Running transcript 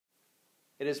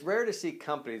It is rare to see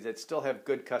companies that still have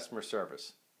good customer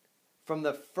service. From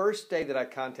the first day that I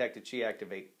contacted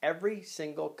Chiactivate, every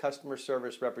single customer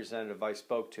service representative I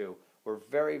spoke to were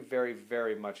very, very,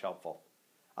 very much helpful.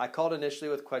 I called initially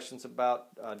with questions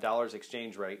about dollars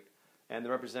exchange rate, and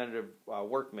the representative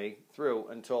worked me through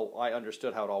until I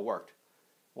understood how it all worked.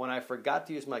 When I forgot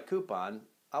to use my coupon,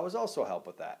 I was also helped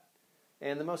with that.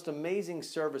 And the most amazing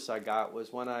service I got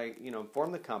was when I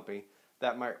informed the company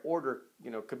that my order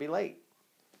could be late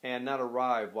and not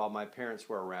arrive while my parents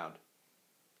were around.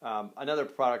 Another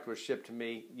product was shipped to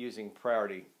me using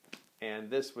Priority,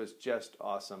 and this was just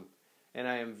awesome. And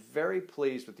I am very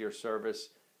pleased with your service,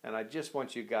 and I just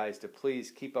want you guys to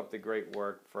please keep up the great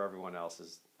work for everyone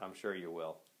else's. I'm sure you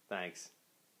will. Thanks.